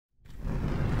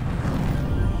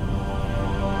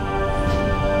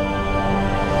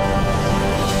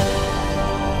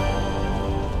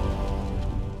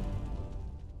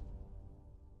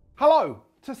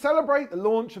To celebrate the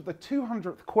launch of the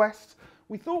 200th quest,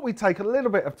 we thought we'd take a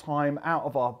little bit of time out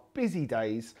of our busy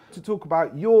days to talk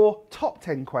about your top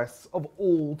 10 quests of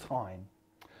all time.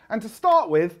 And to start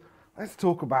with, let's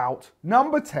talk about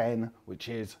number 10, which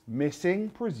is Missing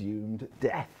Presumed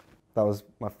Death. That was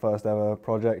my first ever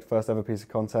project, first ever piece of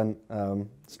content,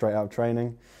 straight out of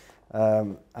training.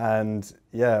 And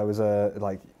yeah, it was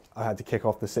I had to kick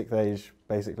off the 6th age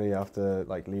basically after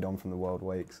lead on from the World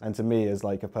Wakes. And to me, as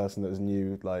a person that was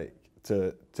new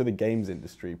to the games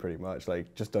industry pretty much,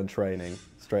 just done training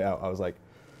straight out, I was like,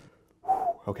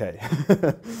 okay.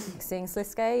 Seeing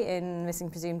Sliske in Missing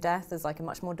Presumed Death as a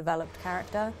much more developed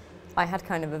character, I had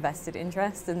kind of a vested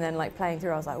interest, and then playing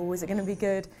through I was like, oh, is it going to be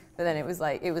good? But then it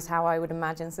was how I would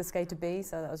imagine Sliske to be,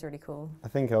 so that was really cool. I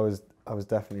think I was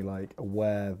definitely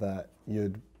aware that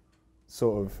you'd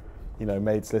sort of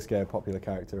made Sliske a popular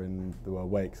character in the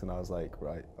World Wakes, and I was like,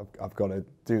 right, I've got to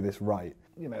do this right.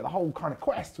 The whole kind of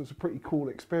quest was a pretty cool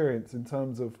experience in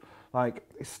terms of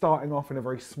it's starting off in a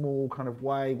very small kind of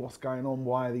way. What's going on?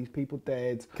 Why are these people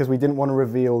dead? Because we didn't want to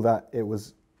reveal that it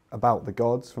was about the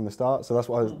gods from the start, so that's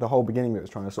why the whole beginning of it was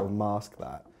trying to sort of mask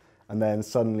that. And then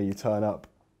suddenly you turn up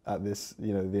at this,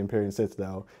 the Empyrean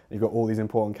Citadel, and you've got all these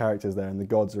important characters there, and the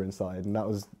gods are inside, and that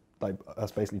was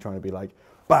us basically trying to be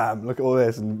bam, look at all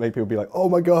this, and make people be like, oh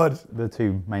my god. The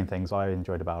two main things I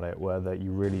enjoyed about it were that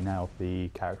you really nailed the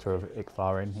character of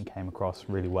Ictharin. He came across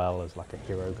really well as a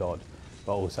hero god,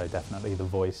 but also definitely the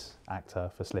voice actor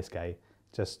for Sliske,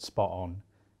 just spot on.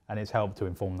 And it's helped to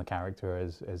inform the character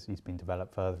as he's been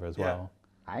developed further as well.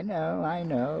 I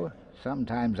know.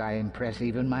 Sometimes I impress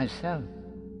even myself.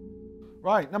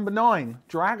 Right, number 9,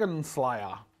 Dragon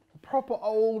Slayer. Proper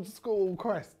old school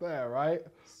quest there, right?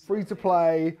 Free to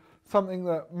play, something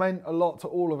that meant a lot to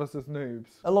all of us as noobs.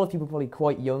 A lot of people probably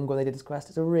quite young when they did this quest.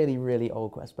 It's a really, really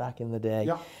old quest back in the day.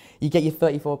 Yeah. You get your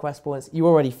 34 quest points. You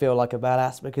already feel like a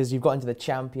badass because you've got into the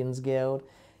Champions Guild.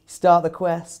 Start the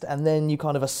quest, and then you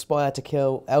kind of aspire to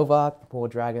kill Elvark, the poor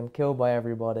dragon, killed by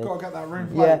everybody. Gotta get that rune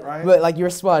plate, right? But you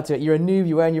aspire to it. You're a noob,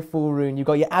 you're wearing your full rune, you've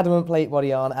got your adamant plate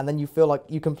body on, and then you feel like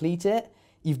you complete it,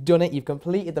 you've done it, you've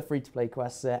completed the free-to-play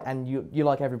quest set, and you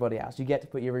like everybody else. You get to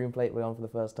put your rune plate body on for the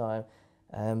first time.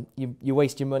 You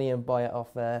waste your money and buy it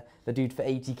off the dude for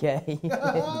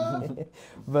 80k.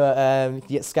 But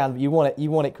you get scanned, but you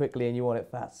want it quickly and you want it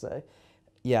fast. So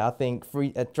yeah, I think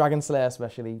Dragon Slayer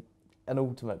especially, an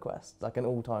ultimate quest, an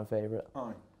all-time favourite.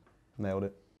 Oh. Nailed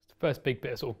it. It's the first big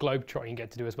bit of sort of globe trotting you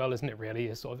get to do as well, isn't it? Really,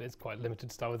 it's quite limited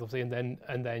to start with, obviously,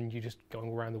 and then you just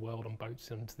going around the world on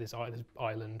boats and to this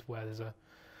island where there's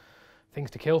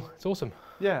things to kill. It's awesome.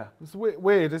 Yeah, it's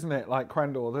weird, isn't it?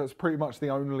 Crendor, that's pretty much the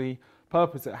only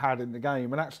purpose it had in the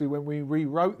game. And actually, when we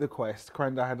rewrote the quest,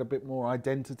 Crendor had a bit more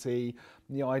identity.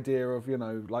 The idea of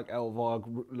Elvarg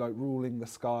ruling the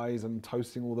skies and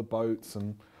toasting all the boats,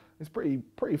 and it's pretty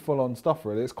full-on stuff,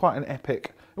 really. It's quite an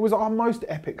epic. It was our most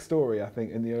epic story, I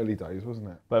think, in the early days, wasn't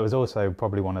it? But it was also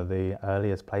probably one of the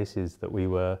earliest places that we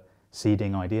were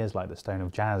seeding ideas like the Stone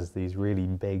of Jazz, these really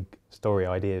big story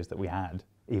ideas that we had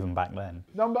even back then.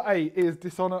 Number 8 is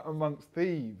Dishonor Amongst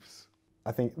Thieves.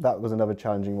 I think that was another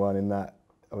challenging one in that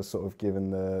I was sort of given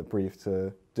the brief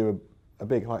to do a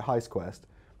big heist quest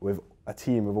with a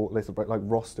team of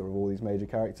roster of all these major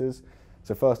characters.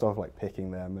 So first off,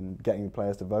 picking them and getting the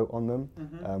players to vote on them,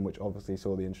 which obviously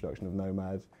saw the introduction of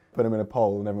Nomad. Put them in a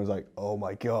poll and everyone's like, oh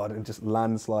my god, and just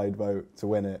landslide vote to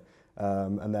win it.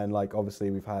 And then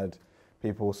obviously we've had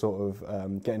people sort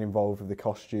of getting involved with the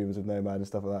costumes of Nomad and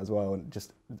stuff like that as well, and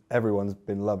just everyone's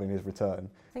been loving his return.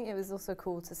 I think it was also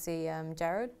cool to see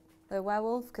Jared, the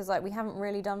werewolf, because we haven't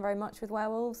really done very much with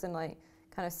werewolves, and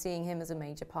kind of seeing him as a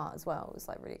major part as well was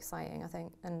really exciting, I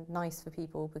think, and nice for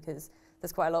people because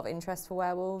there's quite a lot of interest for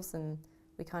werewolves, and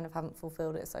we kind of haven't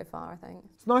fulfilled it so far, I think.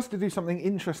 It's nice to do something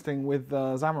interesting with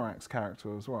Zamorak's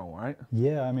character as well, right?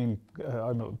 Yeah, I mean,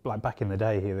 back in the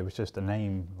day here, there was just a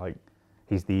name,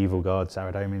 he's the evil god,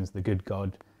 Saradomin's the good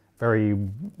god. Very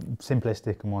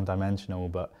simplistic and one-dimensional,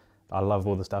 but I love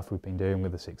all the stuff we've been doing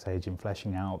with the 6th Age in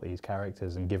fleshing out these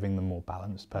characters and giving them more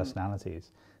balanced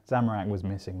personalities. Zamorak was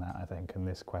missing that, I think, and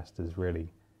this quest has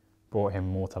really brought him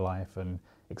more to life and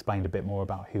explained a bit more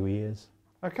about who he is.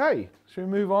 Okay, should we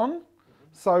move on?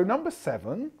 So number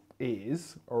 7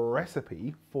 is a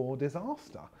Recipe for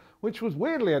Disaster, which was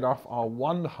weirdly enough our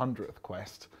 100th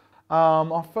quest.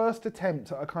 Our first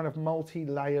attempt at a kind of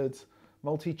multi-layered,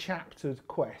 multi-chaptered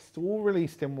quest, all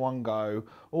released in one go,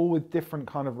 all with different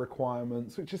kind of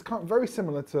requirements, which is kind of very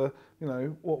similar to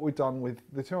what we've done with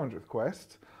the 200th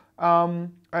quest,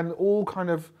 and all kind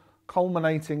of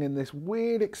culminating in this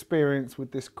weird experience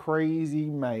with this crazy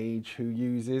mage who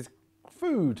uses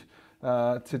food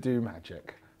to do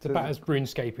magic. It's about as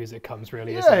RuneScape as it comes,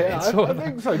 really, Yeah, isn't it? yeah, It's sort I of-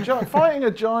 think so. Fighting a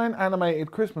giant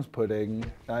animated Christmas pudding,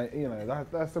 you know,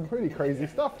 that's some pretty crazy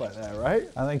stuff right there, right?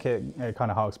 I think it kind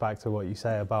of harks back to what you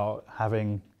say about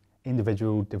having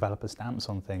individual developer stamps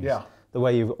on things. Yeah. The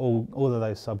way you've all of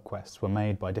those sub-quests were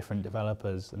made by different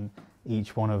developers, and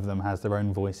each one of them has their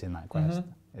own voice in that quest.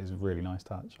 Is a really nice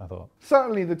touch, I thought.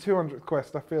 Certainly the 200th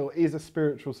quest, I feel, is a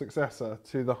spiritual successor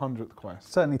to the 100th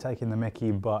quest. Certainly taking the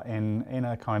mickey, but in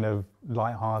a kind of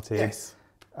light-hearted, Yes.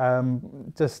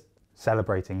 just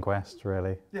celebrating quest,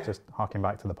 really. Yeah. Just harking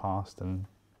back to the past and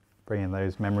bringing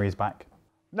those memories back.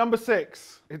 Number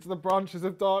 6, it's the Branches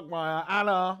of Darkmire.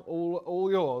 Anna, all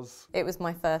yours. It was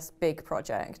my first big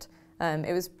project.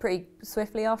 It was pretty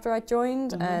swiftly after I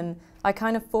joined, and I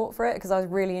kind of fought for it because I was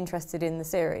really interested in the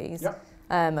series. Yep.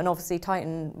 And obviously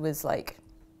Titan was like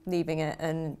leaving it,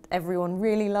 and everyone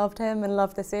really loved him and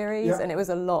loved the series, Yep. and it was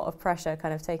a lot of pressure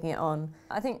kind of taking it on.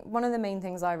 I think one of the main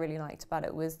things I really liked about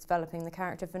it was developing the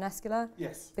character Vaneskula,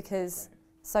 Yes. because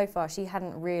so far she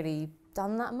hadn't really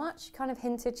done that much. Kind of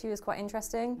hinted she was quite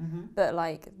interesting, but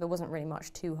like there wasn't really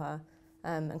much to her.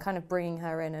 And kind of bringing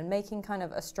her in and making kind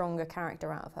of a stronger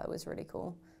character out of her was really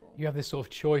cool. You have this sort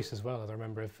of choice as well, as I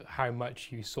remember, of how much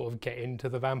you sort of get into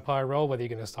the vampire role, whether you're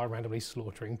going to start randomly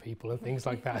slaughtering people and things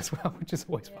like that as well, which is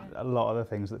always fun. A lot of the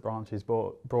things that Branches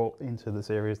brought into the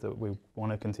series that we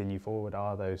want to continue forward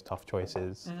are those tough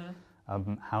choices.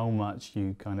 How much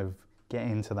you kind of get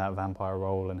into that vampire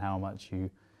role and how much you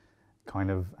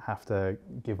kind of have to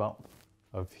give up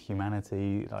of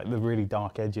humanity, like the really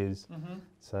dark edges.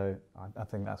 So I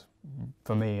think that's,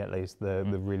 for me at least, the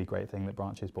really great thing that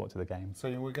Branches brought to the game. So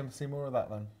we're going to see more of that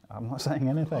then? I'm not saying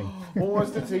anything.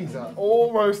 Almost a teaser.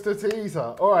 Almost a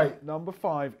teaser. All right, number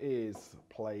 5 is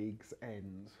Plague's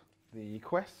End, the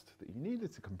quest that you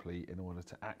needed to complete in order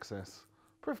to access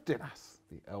Privdinas,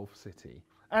 the elf city,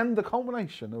 and the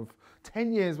culmination of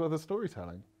 10 years worth of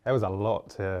storytelling. There was a lot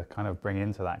to kind of bring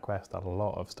into that quest, a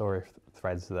lot of story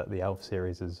threads that the Elf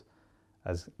series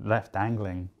has left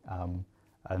dangling.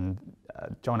 And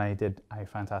John A. did a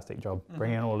fantastic job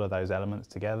bringing all of those elements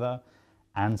together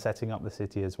and setting up the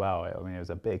city as well. I mean, it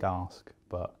was a big ask,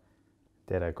 but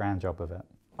did a grand job of it.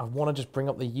 I want to just bring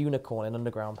up the unicorn in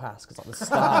Underground Pass, because at the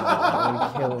start of it, when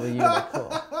you kill the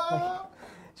unicorn.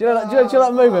 Do you know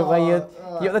that moment where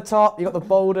you're at the top, you got the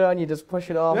boulder, and you just push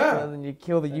it off, and then you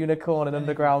kill the unicorn in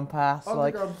Underground Pass?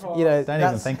 Underground Pass. You know, Don't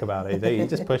even think about it, do you? You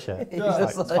just push it. You It's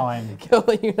just like, like, fine. kill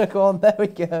the unicorn. There we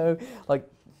go. Like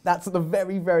that's at the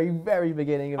very, very, very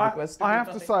beginning of the quest. I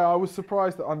have to say, I was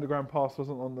surprised that Underground Pass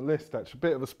wasn't on the list, actually. A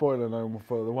bit of a spoiler known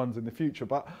for the ones in the future,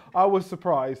 but I was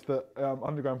surprised that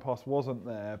Underground Pass wasn't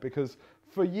there, because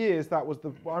for years that was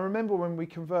I remember when we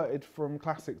converted from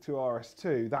Classic to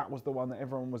RS2, that was the one that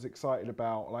everyone was excited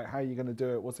about, like how are you going to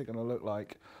do it, what's it going to look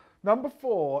like. Number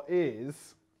 4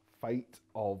 is Fate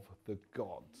of the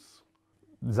Gods.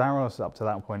 Zaros up to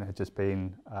that point had just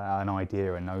been an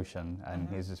idea, a notion, and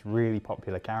he's this really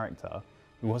popular character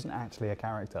who wasn't actually a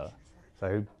character.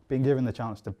 So being given the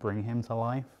chance to bring him to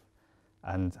life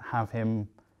and have him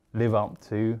live up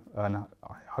to and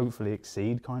hopefully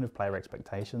exceed kind of player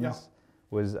expectations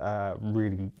was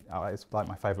really, it's like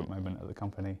my favourite moment at the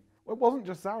company. Well, it wasn't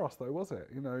just Zaros though, was it?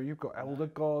 You know, you've got Elder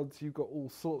Gods, you've got all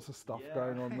sorts of stuff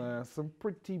going on there, some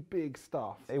pretty big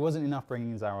stuff. It wasn't enough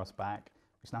bringing Zaros back.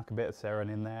 We snuck a bit of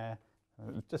Seren in there,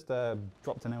 just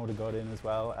dropped an Elder God in as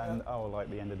well, and like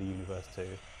the end of the universe too.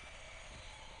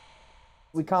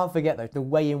 We can't forget though the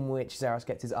way in which Zaros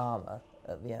gets his armor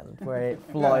at the end, where it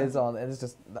flies on. It's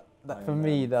just that for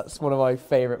me, that's one of my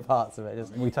favourite parts of it.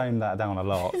 Just We toned that down a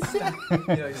lot.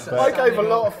 I gave a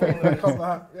lot of feedback on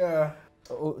that, yeah.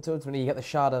 Ultimately, you get the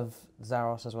shard of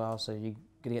Zaros as well, so you're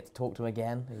going to get to talk to him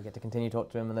again, and you get to continue to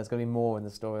talk to him, and there's going to be more in the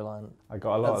storyline I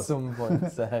got a lot at some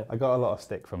point. So. I got a lot of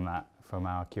stick from that, from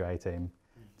our QA team.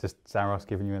 Just Zaros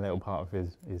giving you a little part of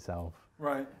himself.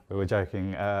 Right. We were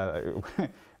joking,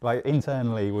 like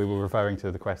internally we were referring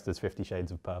to the quest as 50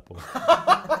 Shades of Purple.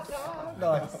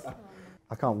 Nice.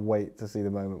 I can't wait to see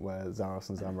the moment where Zaros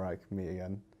and Zamorak meet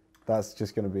again. That's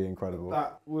just going to be incredible.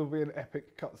 That will be an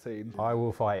epic cutscene. I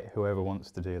will fight whoever wants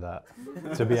to do that,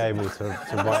 to be able to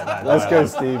write that Let's go, dialogue.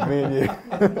 Steve, me and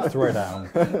you. Throw down.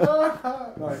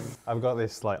 Nice. I've got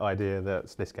this like idea that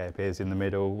Sliske appears in the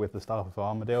middle with the staff of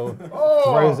Armadillo,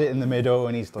 Oh! throws it in the middle,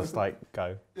 and he's just like,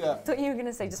 go. Yeah. I thought you were going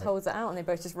to say just holds it out and they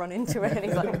both just run into it and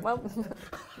he's like, well.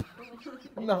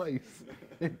 Nice.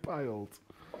 Impaled.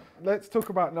 Let's talk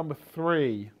about number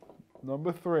 3.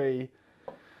 Number 3.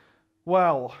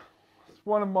 Well,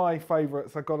 one of my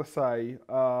favourites, I've got to say.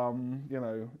 You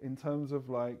know, in terms of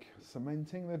like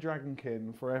cementing the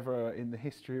Dragonkin forever in the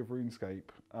history of RuneScape,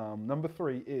 number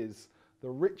 3 is the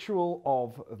Ritual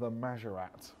of the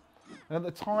Majorat. And at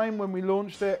the time when we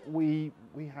launched it, we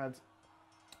had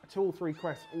 2 or 3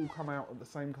 quests all come out at the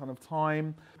same kind of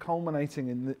time,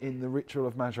 culminating in the Ritual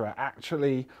of Majorat.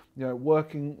 Actually, you know,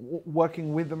 working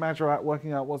with the Majorat,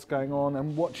 working out what's going on,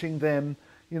 and watching them,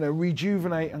 you know,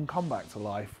 rejuvenate and come back to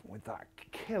life with that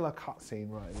killer cutscene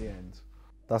right at the end.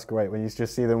 That's great when you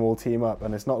just see them all team up,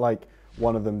 and it's not like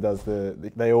one of them does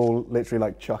they all literally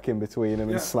like chuck in between them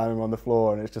and slam him on the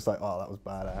floor, and it's just like, oh, that was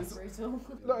badass.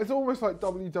 It's almost like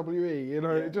WWE, you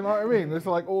know, do you know what I mean? It's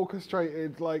like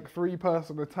orchestrated, like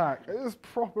 3-person attack. It was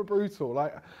proper brutal.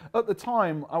 Like at the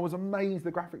time, I was amazed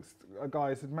the graphics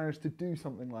guys had managed to do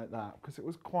something like that, because it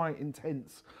was quite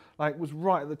intense. Like it was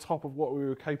right at the top of what we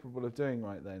were capable of doing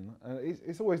right then. And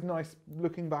it's always nice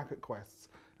looking back at quests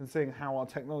and seeing how our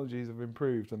technologies have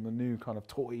improved and the new kind of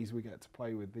toys we get to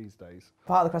play with these days.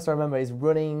 Part of the quest I remember is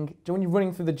running. Do you know when you're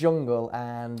running through the jungle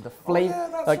and the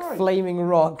right. flaming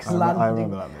rocks landing? I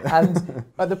remember that. And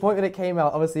at the point that it came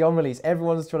out, obviously on release,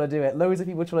 everyone's trying to do it. Loads of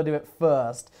people trying to do it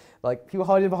first. Like people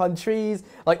hiding behind trees.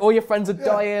 Like all your friends are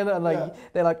dying, and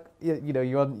like they're like, you know,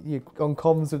 you're on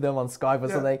comms with them on Skype or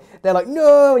something. They're like,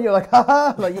 no, and you're like,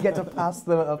 haha. Like you get to pass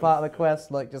them at a part of the quest,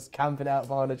 like just camping out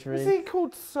behind a tree. Is he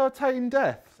called Certain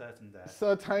Death? Certain Death.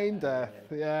 Certain Death.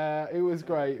 Yeah, it was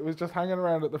great. It was just hanging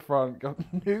around at the front, got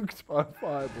nuked by a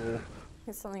fireball.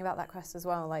 There's something about that quest as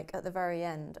well. Like at the very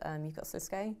end, you've got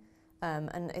Susuke,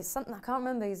 and it's something I can't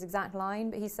remember his exact line,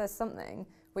 but he says something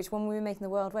which, when we were making the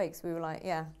World Wakes, we were like,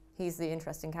 yeah, he's the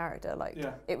interesting character. Like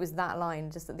it was that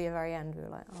line just at the very end. We were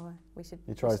like, oh, we should.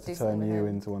 He tries to turn you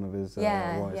into one of his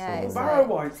it's Barrow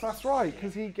Whites, that's right,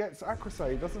 because he gets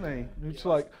Acrosade, doesn't he? Which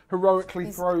like heroically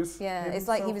throws. Yeah, it's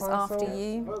like he was after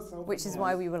you, which is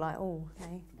why we were like, oh,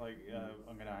 okay. Like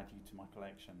I'm going to add you to my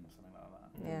collection or something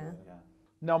like that. Yeah.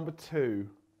 Number 2,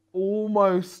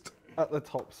 almost at the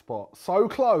top spot. So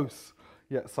close,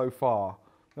 yet so far.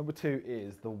 Number 2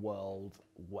 is the World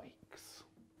Wakes.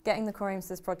 Getting the Core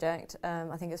Aimsters project,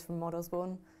 I think it's from Mod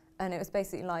Osborne, and it was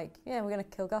basically like, yeah, we're going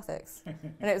to kill Gothics.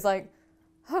 And it was like,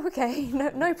 oh, okay,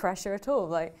 no pressure at all.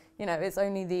 Like, you know, it's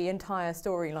only the entire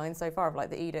storyline so far of like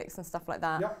the edicts and stuff like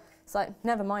that. Yep. It's like,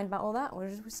 never mind about all that,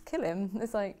 we'll just kill him.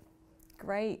 It's like,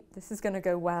 great, this is going to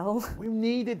go well. We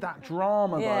needed that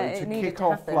drama though to kick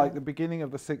off like the beginning of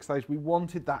the 6th stage. We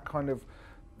wanted that kind of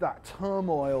that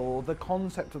turmoil, the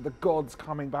concept of the gods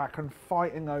coming back and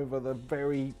fighting over the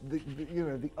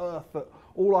earth that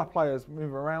all our players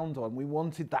move around on. We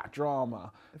wanted that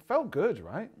drama. It felt good,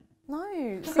 right?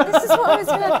 No, see, this is what I was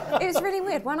gonna. It was really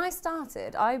weird. When I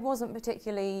started, I didn't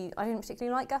particularly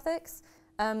like Gothics.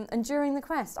 And during the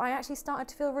quest, I actually started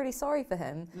to feel really sorry for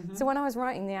him. Mm-hmm. So when I was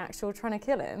writing the actual trying to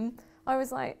kill him, I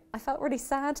was like, I felt really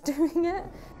sad doing it.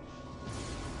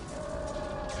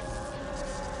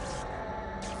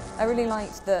 I really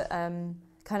liked that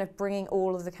kind of bringing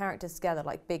all of the characters together,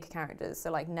 like big characters, so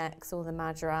like Nex or the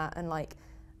Majorat, and like,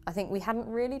 I think we hadn't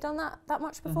really done that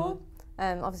much before.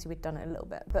 Mm-hmm. Obviously we'd done it a little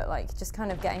bit, but like just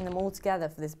kind of getting them all together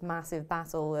for this massive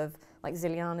battle of like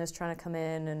Ziliana's trying to come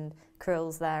in and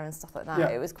Krill's there and stuff like that. Yeah.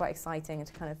 It was quite exciting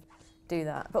to kind of do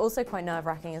that, but also quite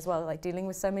nerve-wracking as well, like dealing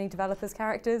with so many developers'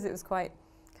 characters. It was quite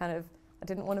kind of, I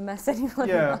didn't want to mess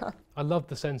anyone up. I love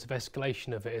the sense of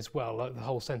escalation of it as well, like the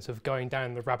whole sense of going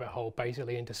down the rabbit hole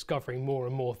basically and discovering more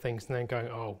and more things and then going,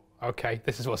 oh, okay,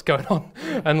 this is what's going on.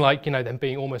 And like, you know, then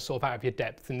being almost sort of out of your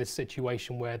depth in this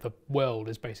situation where the world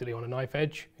is basically on a knife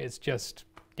edge. It's just,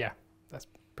 yeah, that's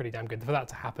pretty damn good. For that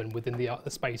to happen within the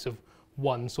space of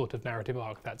one sort of narrative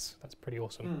arc, that's pretty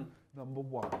awesome. Number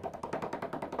 1.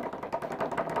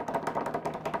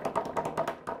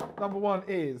 Number 1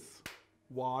 is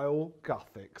While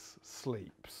Gothics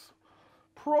Sleeps.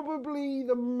 Probably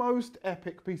the most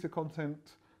epic piece of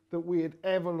content that we had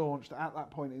ever launched at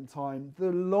that point in time.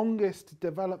 The longest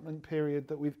development period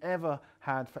that we've ever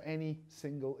had for any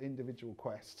single individual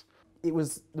quest. It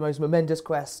was the most momentous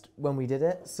quest when we did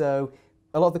it. So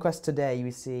a lot of the quests today,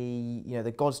 we see, you know,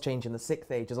 the gods change in the 6th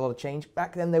age. There's a lot of change.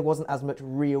 Back then, there wasn't as much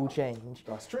real change.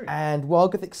 That's true. And While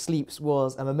Gothic Sleeps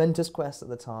was a momentous quest at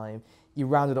the time. You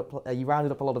rounded up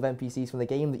a lot of NPCs from the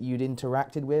game that you'd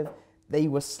interacted with. They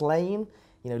were slain.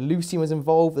 You know, Lucian was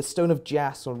involved. The Stone of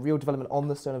Jas, or real development on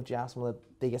the Stone of Jas, one of the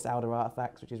biggest outer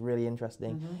artifacts, which is really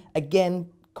interesting. Mm-hmm. Again,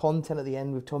 content at the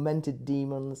end with tormented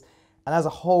demons. And as a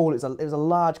whole, it was a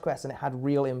large quest, and it had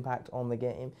real impact on the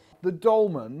game. The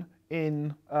dolmen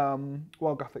in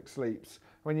While Gothic Sleeps,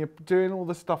 when you're doing all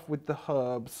the stuff with the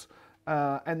herbs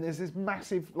and there's this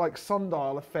massive like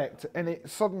sundial effect, and it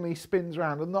suddenly spins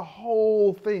around, and the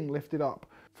whole thing lifted up.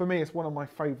 For me, it's one of my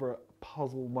favourite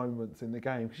puzzle moments in the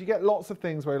game, because you get lots of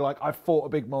things where like I've fought a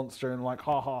big monster and like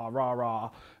ha ha rah rah,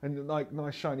 and like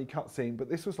nice shiny cutscene, but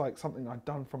this was like something I'd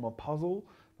done from a puzzle.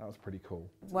 That was pretty cool.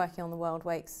 Working on The World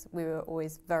Wakes, we were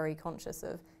always very conscious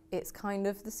of it's kind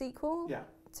of the sequel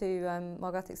to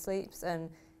Morgothic Sleeps, and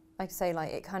I'd say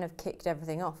like it kind of kicked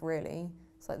everything off really.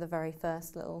 It's like the very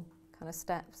first little kind of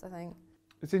steps, I think.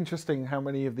 It's interesting how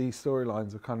many of these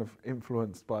storylines are kind of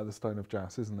influenced by the Stone of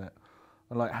Jas, isn't it?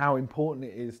 And like how important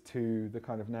it is to the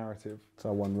kind of narrative. It's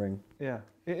our one ring. Yeah,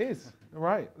 it is.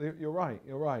 Right, you're right,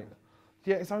 you're right.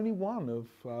 Yeah, it's only one of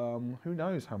who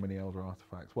knows how many Elder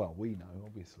artifacts. Well, we know,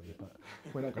 obviously, but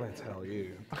we're not going to tell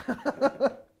you.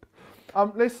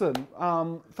 Listen,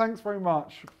 thanks very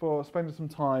much for spending some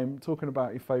time talking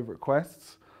about your favourite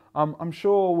quests. I'm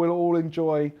sure we'll all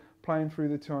enjoy playing through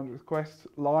the 200th quest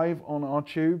live on our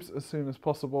tubes as soon as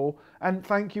possible. And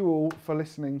thank you all for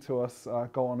listening to us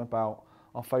go on about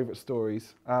our favourite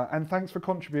stories. And thanks for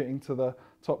contributing to the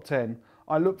top 10.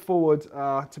 I look forward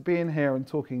to being here and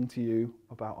talking to you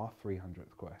about our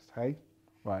 300th quest, hey?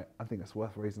 Right, I think it's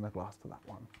worth raising a glass to that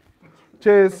one.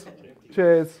 Cheers.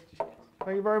 Cheers.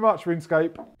 Thank you very much,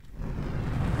 RuneScape.